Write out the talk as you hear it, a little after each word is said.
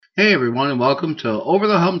Hey everyone, and welcome to Over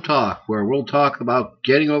the Hump Talk, where we'll talk about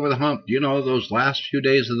getting over the hump. You know, those last few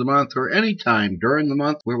days of the month or any time during the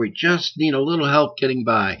month where we just need a little help getting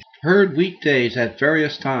by. Heard weekdays at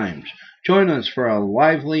various times. Join us for a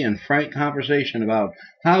lively and frank conversation about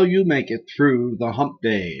how you make it through the hump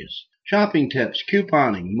days. Shopping tips,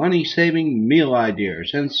 couponing, money-saving meal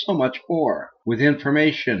ideas, and so much more. With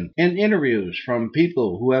information and interviews from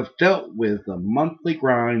people who have dealt with the monthly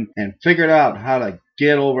grind and figured out how to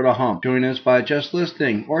get over the hump. Join us by just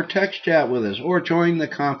listening or text chat with us or join the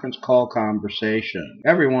conference call conversation.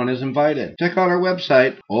 Everyone is invited. Check out our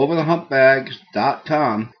website,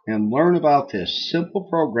 overthehumpbags.com, and learn about this simple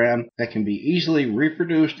program that can be easily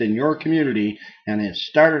reproduced in your community, and it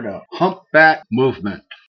started a humpback movement.